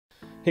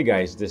Hey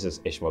guys, this is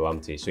Ishmeal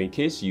Lamptey. So in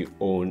case you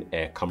own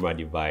a camera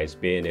device,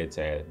 being it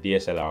a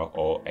DSLR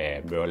or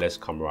a mirrorless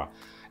camera,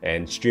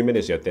 and streaming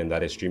is your thing,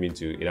 that is streaming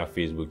to either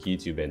Facebook,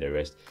 YouTube, and the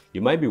rest,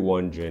 you might be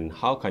wondering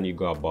how can you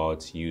go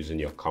about using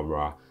your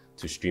camera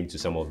to stream to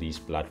some of these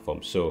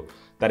platforms. So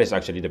that is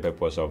actually the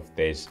purpose of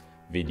this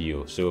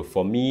video. So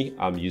for me,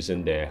 I'm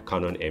using the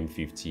Canon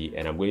M50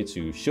 and I'm going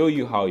to show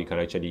you how you can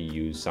actually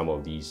use some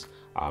of these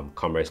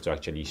cameras to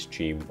actually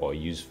stream or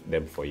use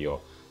them for your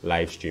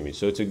live streaming.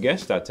 So to get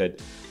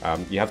started,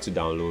 you have to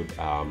download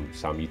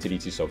some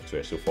utility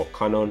software. So for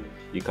Canon,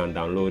 you can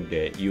download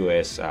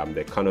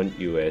the Canon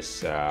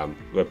EOS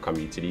Webcam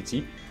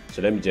Utility.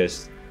 So let me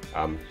just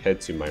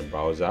head to my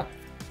browser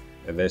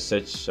and then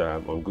search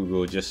on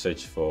Google, just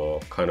search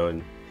for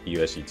Canon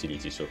EOS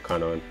Utility. So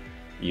Canon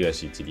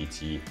EOS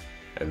Utility,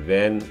 and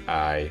then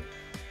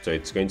so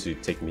it's going to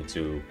take me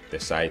to the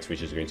site,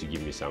 which is going to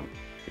give me some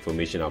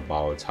information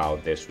about how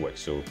this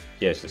works. So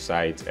here's the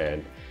site,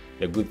 and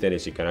the good thing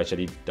is you can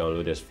actually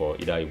download this for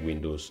either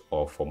Windows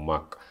or for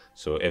Mac.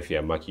 So if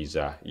you're a Mac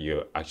user,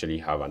 you actually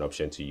have an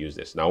option to use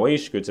this. Now, when you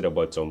scroll to the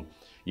bottom,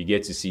 you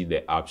get to see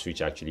the apps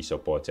which are actually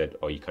supported,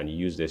 or you can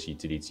use this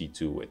utility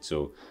to it.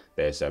 So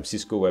there's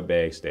Cisco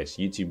WebEx, there's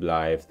YouTube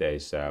Live,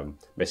 there's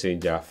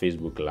Messenger,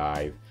 Facebook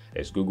Live,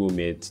 there's Google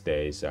Meet,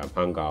 there's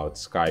Hangout,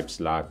 Skype,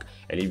 Slack,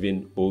 and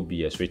even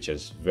OBS, which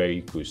is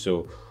very cool.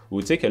 So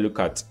we'll take a look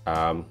at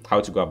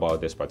how to go about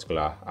this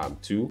particular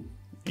tool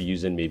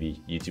using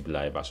maybe YouTube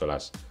Live as well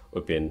as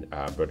open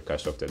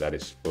broadcast software, that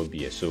is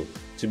OBS. So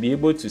to be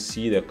able to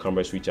see the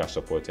cameras which are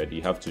supported,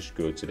 you have to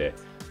scroll to the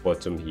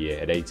bottom here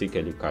and then you take a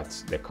look at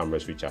the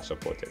cameras which are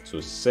supported. So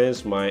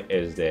since mine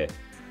is the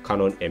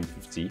Canon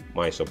M50,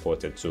 mine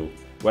supported. So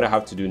what I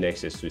have to do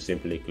next is to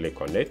simply click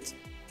on it,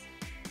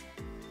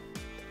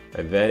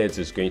 and then it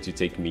is going to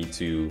take me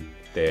to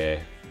the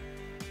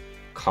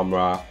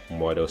camera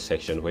model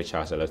section, which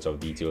has a lot of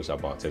details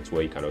about it,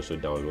 where you can also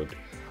download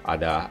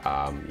other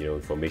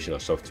information or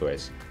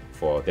softwares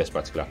for this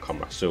particular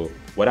camera. So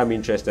what I'm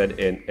interested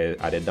in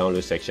at the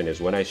download section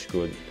is when I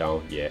scroll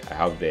down here, I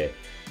have the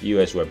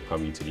EOS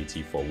Webcam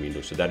Utility for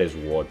Windows. So that is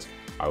what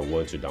I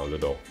want to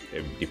download, or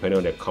depending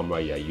on the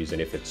camera you're using,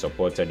 if it's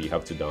supported, you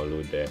have to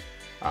download the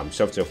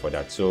software for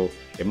that. So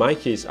in my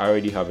case, I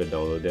already have it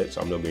downloaded,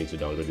 so I'm not going to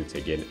download it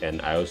again,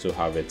 and I also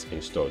have it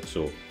installed.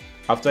 So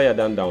after you're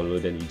done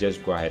downloading, you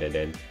just go ahead and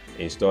then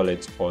install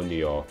it on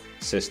your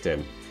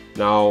system.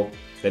 Now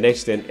the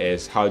next thing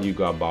is, how do you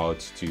go about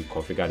to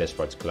configure this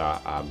particular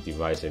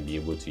device and be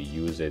able to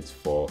use it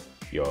for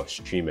your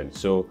streaming?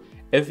 So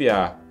if you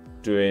are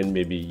doing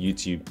maybe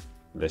YouTube,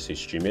 let's say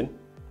streaming,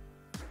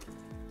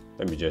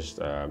 let me just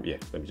go to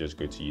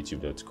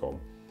youtube.com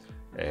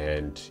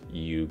and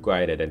you go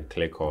ahead and then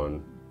click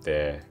on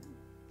the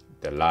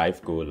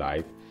live, go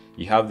live.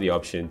 You have the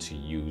option to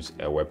use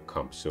a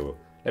webcam. So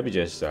let me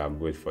just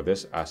wait for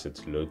this as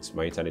it loads.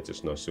 My internet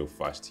is not so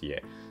fast here.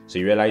 So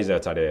you realize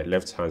that at the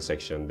left hand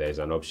section, there's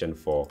an option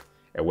for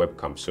a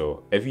webcam.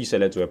 So if you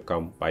select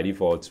webcam, by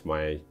default,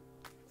 my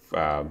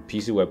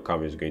PC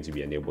webcam is going to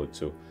be enabled.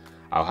 So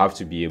I'll have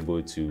to be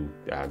able to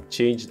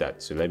change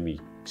that. So let me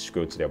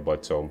scroll to the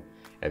bottom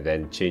and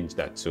then change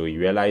that. So you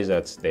realize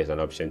that there's an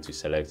option to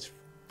select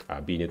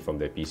being it from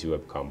the PC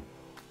webcam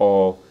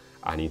or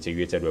an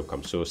integrated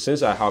webcam. So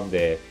since I have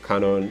the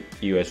Canon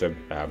EOS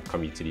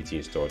Webcam Utility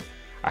installed,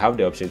 I have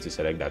the option to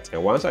select that,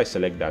 and once I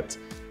select that,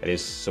 it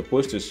is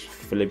supposed to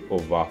flip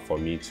over for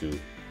me to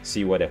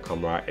see what the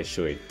camera is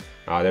showing.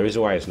 Now the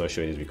reason why it's not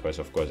showing is because,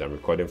 of course, I'm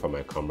recording from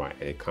my camera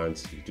and it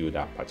can't do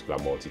that particular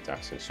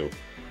multitasking. So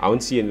I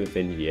won't see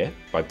anything here,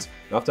 but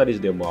after this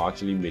demo, I'll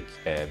actually make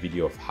a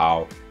video of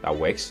how that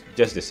works.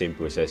 Just the same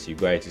process. You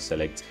go ahead to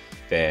select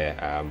the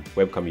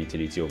webcam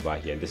utility over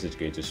here, and this is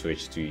going to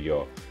switch to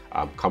your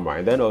camera,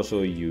 and then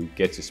also you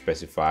get to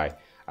specify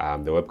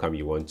the webcam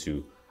you want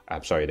to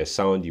the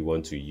sound you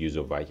want to use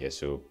over here.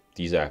 So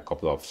these are a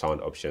couple of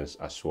sound options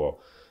as well.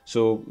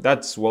 So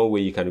that's one way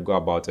you can go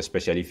about,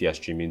 especially if you are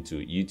streaming to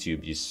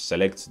YouTube. You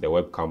select the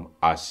webcam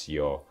as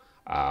your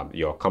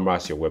camera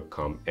as your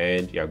webcam,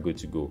 and you're good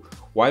to go.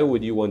 Why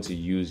would you want to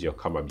use your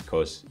camera?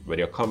 Because with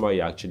your camera,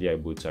 you're actually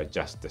able to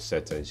adjust the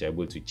settings, you're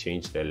able to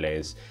change the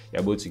lens,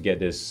 you're able to get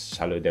this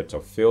shallow depth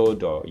of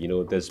field, or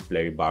this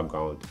blurry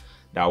background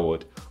that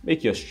would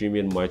make your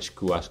streaming much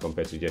cooler as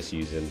compared to just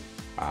using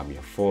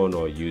your phone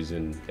or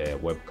using a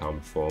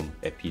webcam from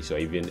a PC or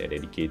even a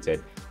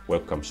dedicated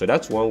webcam. So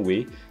that's one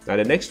way. Now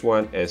the next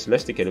one is,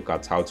 let's take a look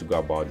at how to go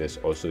about this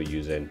also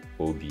using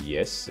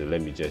OBS. So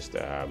let me just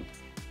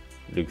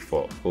look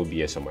for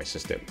OBS on my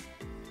system.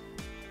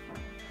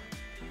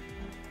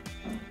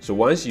 So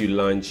once you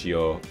launch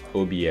your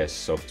OBS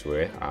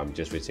software, I'm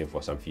just waiting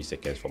for some few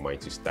seconds for mine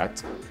to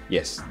start.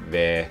 Yes,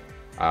 the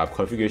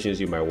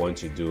configurations you might want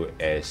to do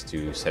is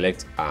to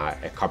select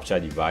a capture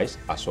device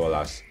as well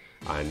as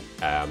an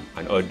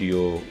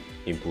audio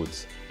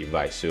input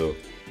device. So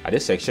at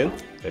this section,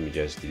 let me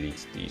just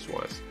delete these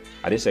ones.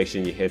 At this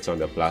section, you hit on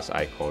the plus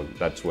icon.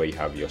 That's where you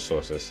have your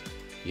sources.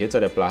 You hit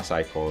on the plus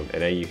icon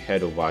and then you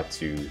head over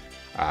to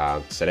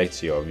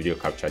select your video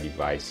capture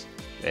device.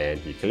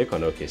 and you click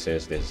on OK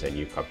since this is a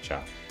new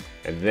capture,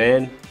 and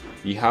then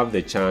you have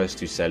the chance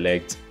to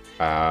select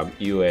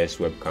EOS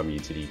Webcam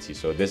Utility.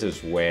 So this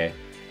is where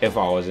if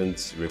I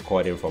wasn't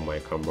recording from my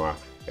camera,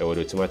 it would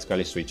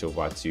automatically switch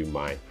over to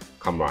my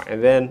camera.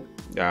 And then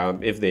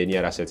if there are any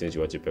other settings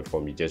you want to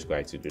perform, you just go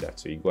ahead to do that.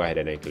 So you go ahead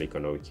and then click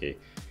on OK.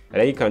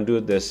 And then you can do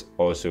this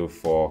also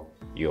for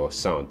your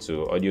sound.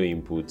 So audio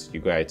input, you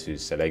go ahead to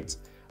select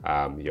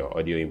your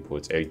audio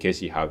input. In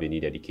case you have any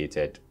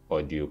dedicated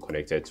audio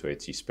connected to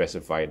it, you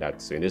specify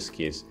that. So in this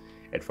case,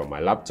 it's from my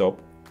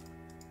laptop.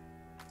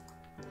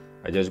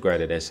 I just go ahead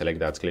and then select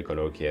that, click on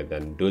OK, and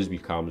then those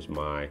become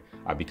my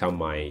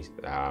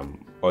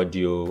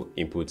audio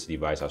input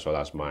device as well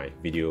as my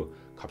video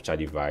capture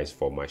device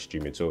for my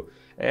streaming. So,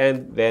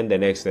 and then the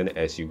next thing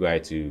is you go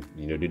ahead to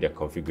do the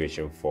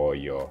configuration for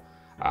your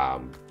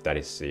that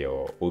is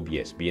your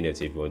OBS, being it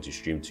if you want to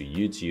stream to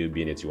YouTube,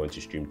 being it you want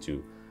to stream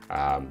to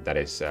that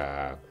is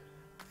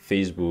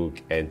Facebook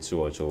and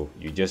so on. So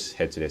you just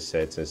head to the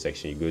settings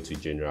section, you go to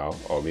general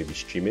or maybe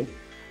streaming.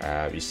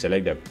 You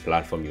select the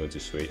platform you want to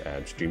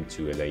stream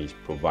to, and then you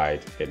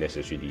provide the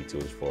necessary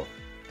details for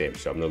them.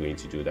 So I'm not going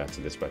to do that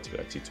in this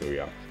particular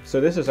tutorial. So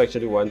this is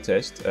actually one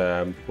test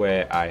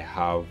where I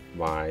have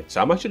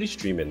so I'm actually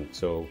streaming.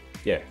 So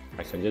yeah,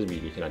 I can just be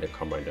looking at the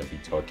camera and then be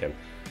talking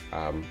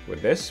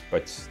with this,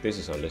 but this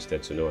is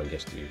unlisted, so no one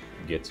gets to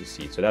get to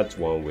see. So that's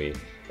one way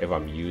if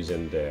I'm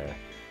using the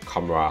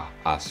camera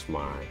as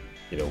my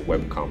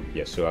webcam.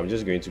 Yeah, so I'm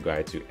just going to go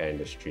ahead to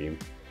end the stream.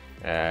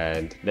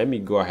 And let me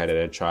go ahead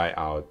and try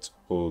out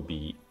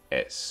OBS.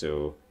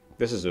 So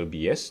this is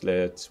OBS.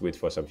 Let's wait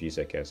for some few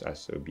seconds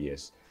as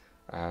OBS.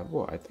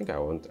 Well, I think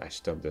I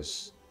stopped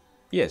this.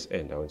 Yes,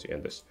 end. I want to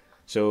end this.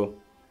 So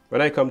when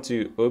I come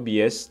to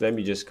OBS, let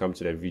me just come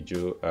to the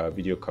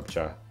video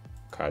capture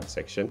card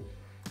section,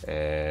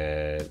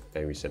 and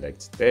let me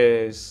select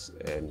this.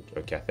 And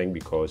okay, I think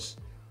because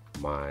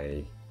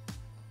my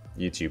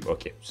YouTube.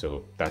 Okay,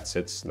 so that's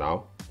it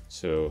now.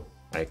 So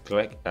I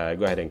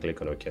go ahead and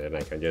click on OK, and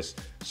I can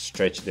just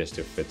stretch this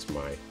to fit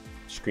my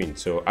screen.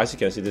 So as you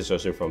can see, this is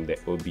also from the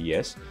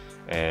OBS,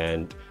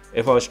 and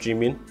if I'm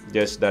streaming,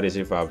 that is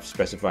if I've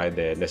specified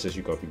the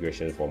necessary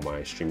configuration for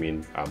my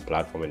streaming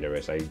platform and the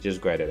rest, I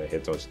just go ahead and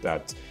hit on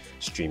start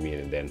streaming,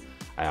 and then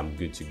I am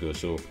good to go.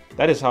 So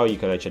that is how you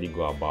can actually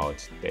go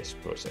about this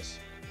process.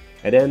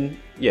 And then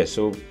yeah,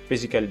 so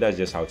basically that's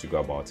just how to go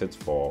about it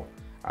for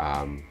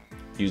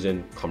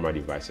using camera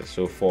devices.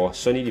 So for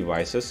Sony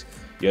devices,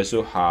 you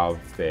also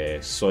have the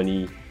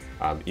Sony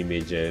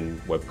imaging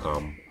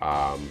webcam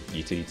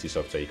utility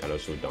software you can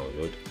also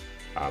download.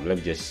 Let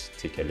me just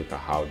take a look at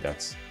how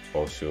that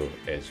also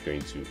is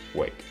going to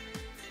work.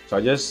 So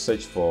I just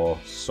search for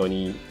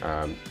Sony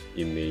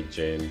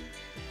imaging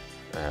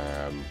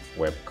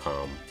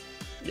webcam,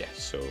 yeah,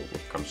 so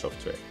webcam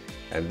software,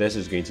 and this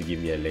is going to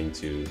give me a link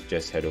to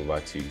just head over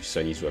to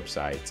Sony's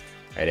website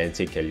and then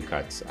take a look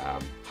at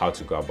how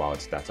to go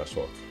about that as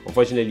well.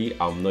 Unfortunately,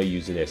 I'm not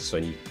using a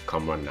Sony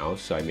camera now,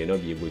 so I may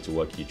not be able to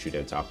walk you through the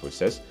entire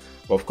process.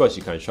 But of course,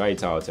 you can try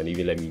it out and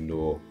even let me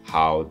know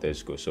how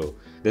this goes. So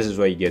this is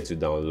where you get to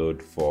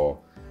download for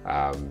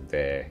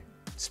the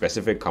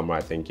specific camera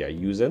I think you're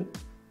using.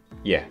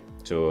 Yeah,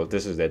 so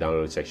this is the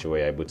download section where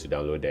you're able to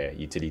download the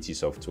utility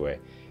software.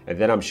 And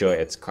then I'm sure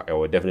it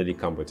will definitely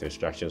come with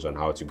instructions on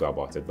how to go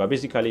about it. But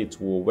basically,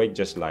 it will work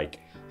just like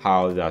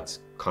how that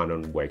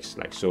Canon works.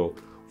 Like, so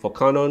for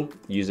Canon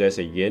users,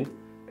 again,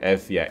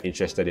 if you're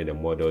interested in the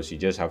models, you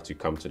just have to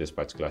come to this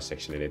particular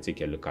section and then take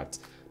a look at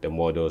the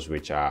models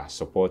which are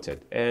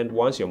supported. And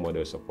once your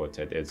model is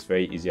supported, it's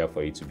very easier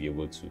for you to be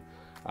able to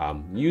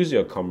use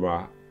your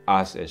camera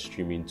as a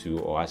streaming tool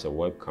or as a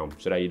webcam,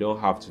 so that you don't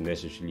have to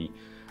necessarily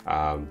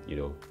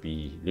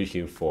be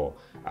looking for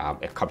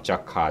a capture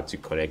card to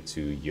connect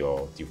to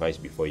your device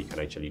before you can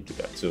actually do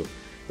that. So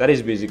that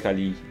is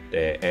basically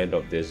the end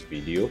of this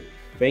video.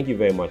 Thank you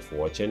very much for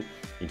watching.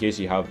 In case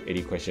you have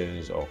any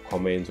questions or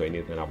comments or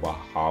anything about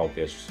how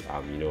this,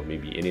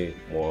 maybe any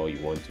more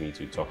you want me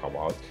to talk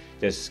about,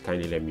 just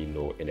kindly let me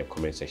know in the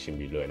comment section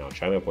below, and I'll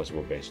try my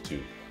possible best to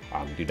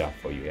do that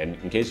for you. And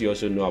in case you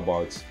also know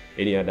about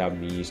any other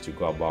means to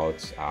go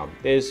about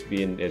this,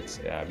 being it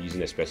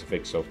using a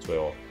specific software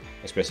or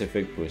a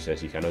specific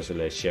process, you can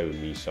also share with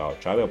me. So I'll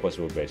try my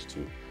possible best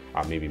to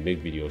maybe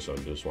make videos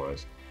on those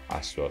ones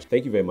as well.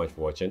 Thank you very much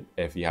for watching.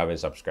 If you haven't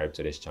subscribed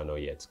to this channel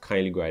yet,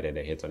 kindly go ahead and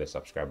hit on the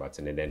subscribe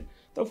button, and then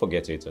don't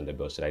forget to hit on the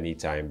bell so that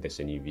anytime there's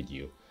a new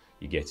video,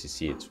 you get to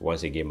see it.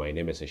 Once again, my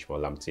name is Ishmeal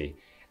Lamptey,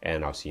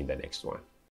 and I'll see you in the next one.